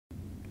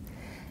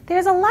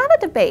There's a lot of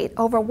debate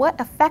over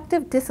what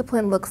effective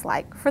discipline looks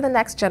like for the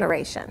next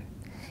generation.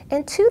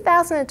 In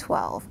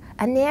 2012,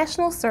 a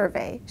national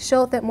survey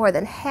showed that more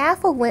than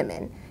half of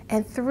women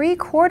and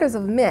 3/4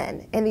 of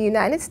men in the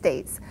United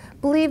States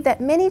believe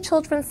that many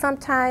children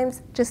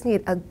sometimes just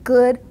need a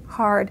good,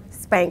 hard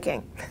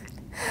spanking.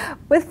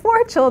 With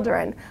 4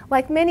 children,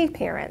 like many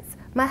parents,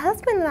 my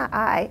husband and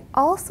I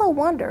also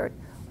wondered,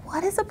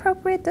 what is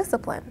appropriate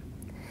discipline?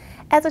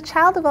 As a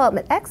child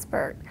development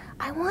expert,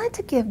 I wanted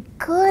to give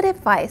good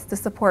advice to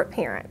support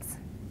parents.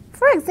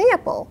 For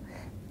example,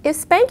 if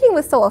spanking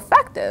was so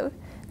effective,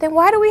 then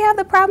why do we have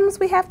the problems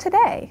we have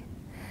today?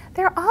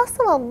 There are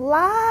also a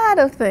lot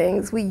of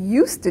things we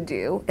used to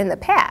do in the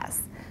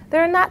past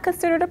that are not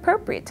considered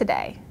appropriate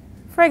today.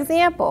 For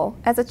example,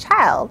 as a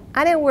child,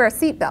 I didn't wear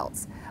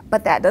seatbelts,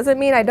 but that doesn't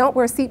mean I don't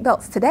wear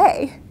seatbelts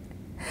today.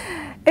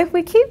 If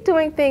we keep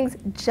doing things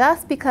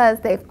just because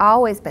they've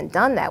always been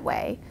done that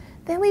way,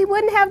 then we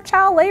wouldn't have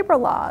child labor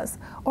laws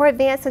or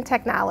advance in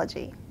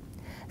technology.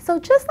 So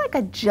just like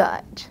a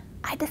judge,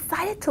 I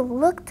decided to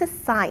look to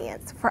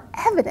science for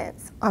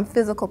evidence on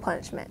physical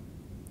punishment.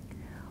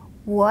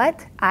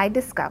 What I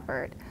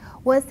discovered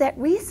was that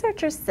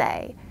researchers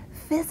say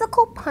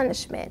physical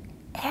punishment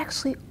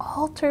actually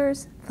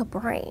alters the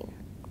brain.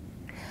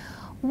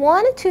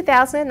 One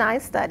 2009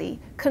 study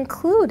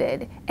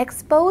concluded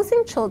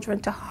exposing children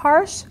to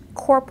harsh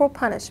corporal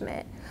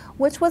punishment,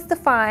 which was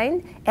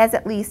defined as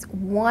at least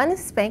 1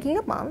 spanking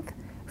a month,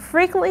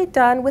 frequently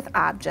done with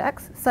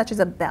objects such as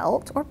a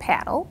belt or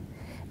paddle,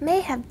 may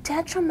have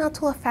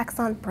detrimental effects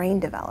on brain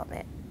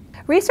development.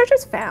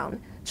 Researchers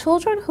found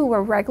children who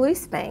were regularly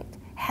spanked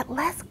had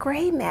less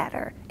gray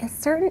matter in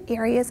certain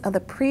areas of the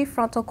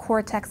prefrontal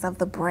cortex of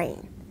the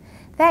brain.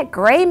 That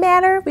gray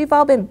matter we've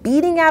all been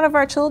beating out of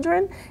our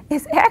children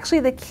is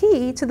actually the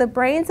key to the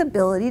brain's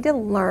ability to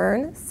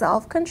learn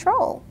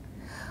self-control.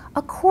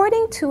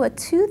 According to a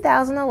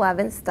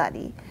 2011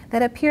 study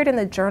that appeared in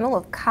the Journal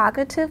of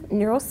Cognitive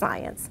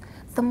Neuroscience,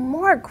 the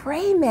more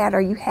gray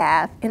matter you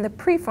have in the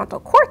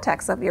prefrontal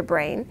cortex of your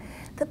brain,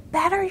 the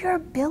better your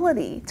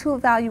ability to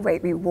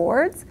evaluate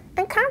rewards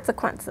and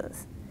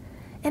consequences.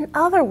 In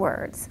other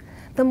words,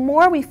 the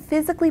more we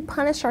physically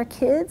punish our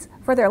kids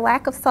for their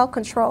lack of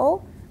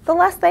self-control, the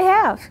less they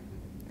have.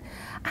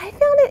 I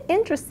found it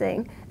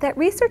interesting that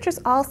researchers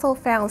also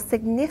found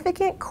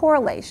significant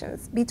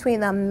correlations between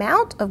the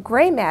amount of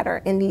gray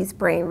matter in these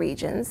brain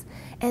regions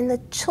and the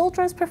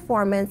children's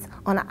performance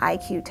on an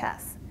IQ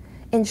test.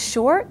 In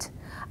short,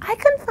 I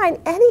couldn't find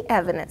any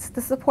evidence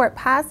to support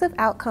positive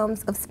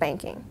outcomes of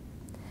spanking.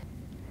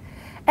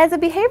 As a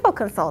behavioral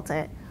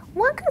consultant,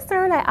 one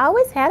concern I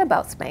always had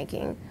about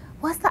spanking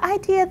was the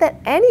idea that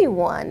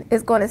anyone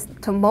is going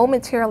to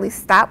momentarily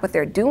stop what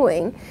they're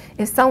doing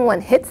if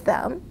someone hits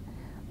them,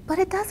 but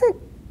it doesn't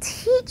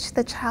teach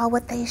the child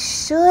what they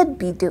should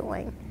be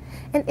doing.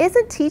 And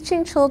isn't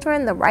teaching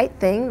children the right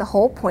thing the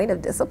whole point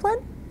of discipline?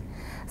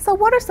 So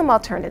what are some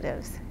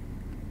alternatives?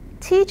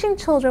 Teaching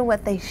children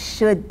what they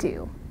should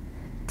do.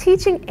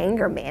 Teaching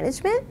anger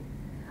management.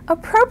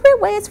 Appropriate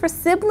ways for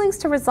siblings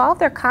to resolve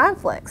their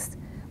conflicts.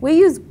 We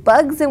use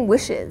bugs and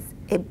wishes.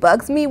 It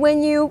bugs me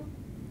when you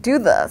do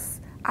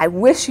this. I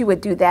wish you would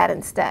do that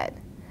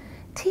instead.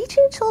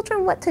 Teaching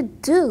children what to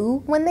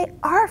do when they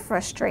are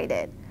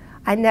frustrated.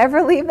 I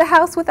never leave the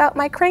house without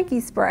my cranky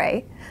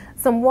spray.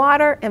 Some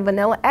water and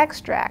vanilla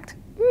extract.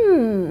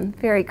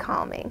 Very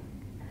calming.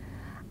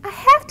 I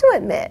have to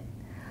admit,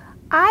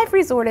 I've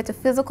resorted to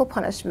physical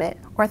punishment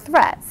or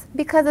threats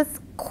because it's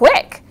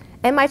quick,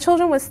 and my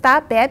children would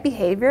stop bad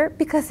behavior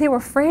because they were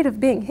afraid of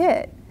being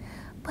hit.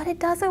 But it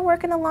doesn't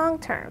work in the long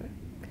term.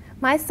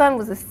 My son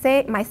was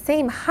my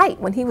same height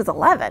when he was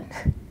 11.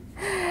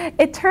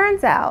 It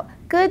turns out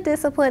good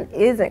discipline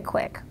isn't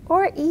quick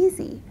or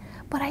easy,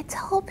 but I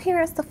tell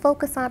parents to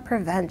focus on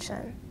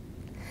prevention.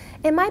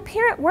 In my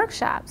parent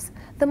workshops,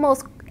 the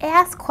most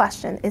asked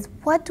question is,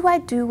 what do I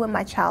do when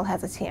my child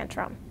has a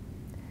tantrum?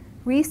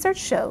 Research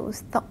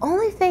shows the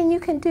only thing you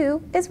can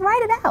do is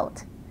write it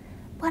out.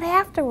 But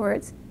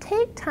afterwards,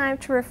 take time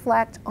to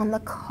reflect on the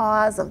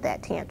cause of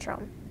that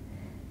tantrum.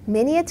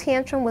 Many a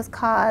tantrum was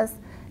caused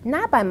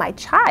not by my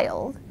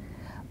child,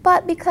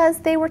 but because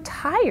they were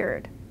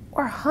tired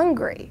or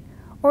hungry,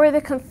 or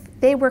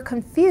they were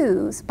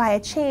confused by a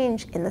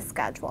change in the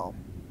schedule.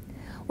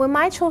 When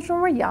my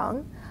children were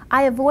young,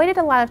 I avoided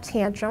a lot of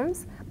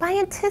tantrums by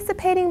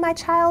anticipating my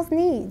child's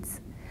needs.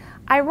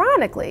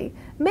 Ironically,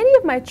 many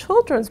of my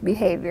children's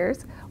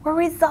behaviors were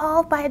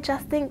resolved by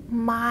adjusting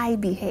my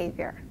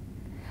behavior.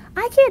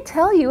 I can't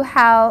tell you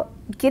how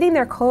getting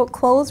their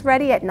clothes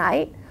ready at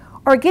night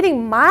or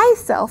getting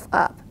myself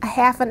up a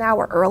half an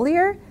hour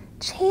earlier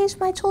changed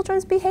my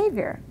children's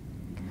behavior.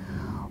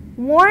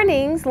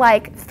 Warnings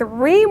like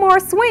 3 more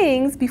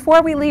swings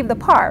before we leave the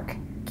park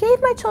gave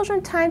my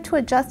children time to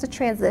adjust to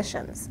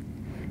transitions.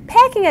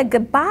 Packing a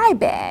goodbye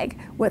bag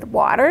with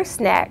water,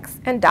 snacks,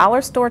 and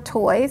dollar store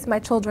toys my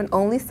children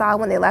only saw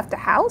when they left the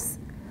house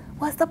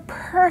was the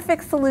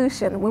perfect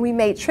solution when we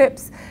made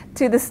trips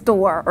to the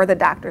store or the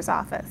doctor's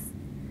office.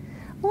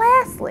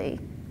 Lastly,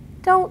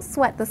 don't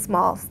sweat the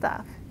small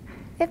stuff.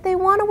 If they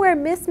want to wear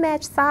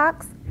mismatched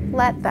socks,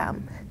 let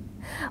them.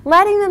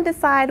 Letting them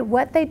decide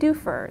what they do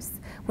first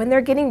when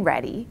they're getting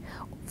ready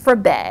for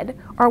bed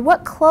or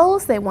what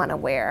clothes they want to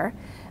wear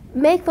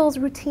make those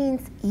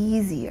routines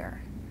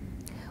easier.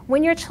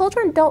 When your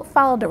children don't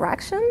follow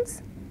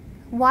directions,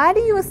 why do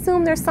you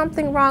assume there's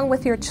something wrong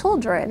with your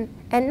children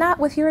and not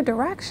with your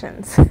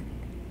directions?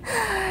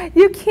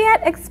 You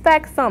can't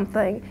expect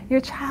something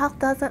your child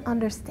doesn't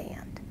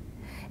understand.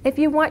 If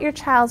you want your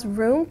child's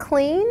room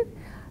clean,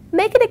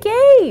 make it a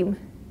game.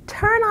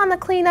 Turn on the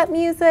cleanup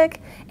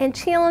music and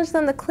challenge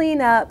them to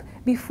clean up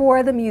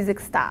before the music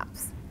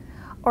stops.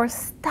 Or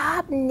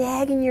stop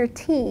nagging your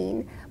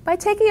teen by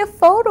taking a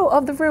photo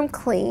of the room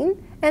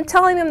clean and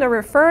telling them to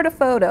refer to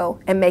photo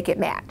and make it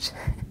match.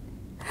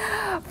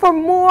 For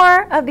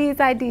more of these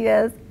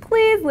ideas,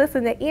 please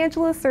listen to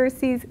Angela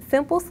Searcy's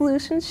Simple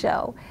Solutions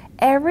show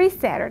every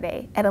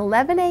Saturday at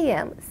 11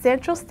 a.m.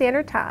 Central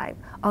Standard Time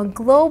on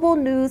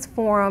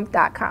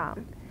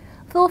globalnewsforum.com.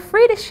 Feel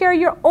free to share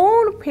your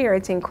own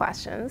parenting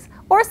questions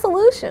or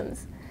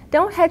solutions.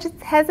 Don't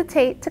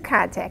hesitate to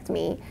contact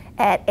me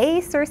at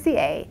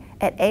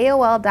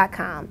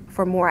acercia@aol.com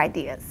for more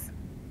ideas.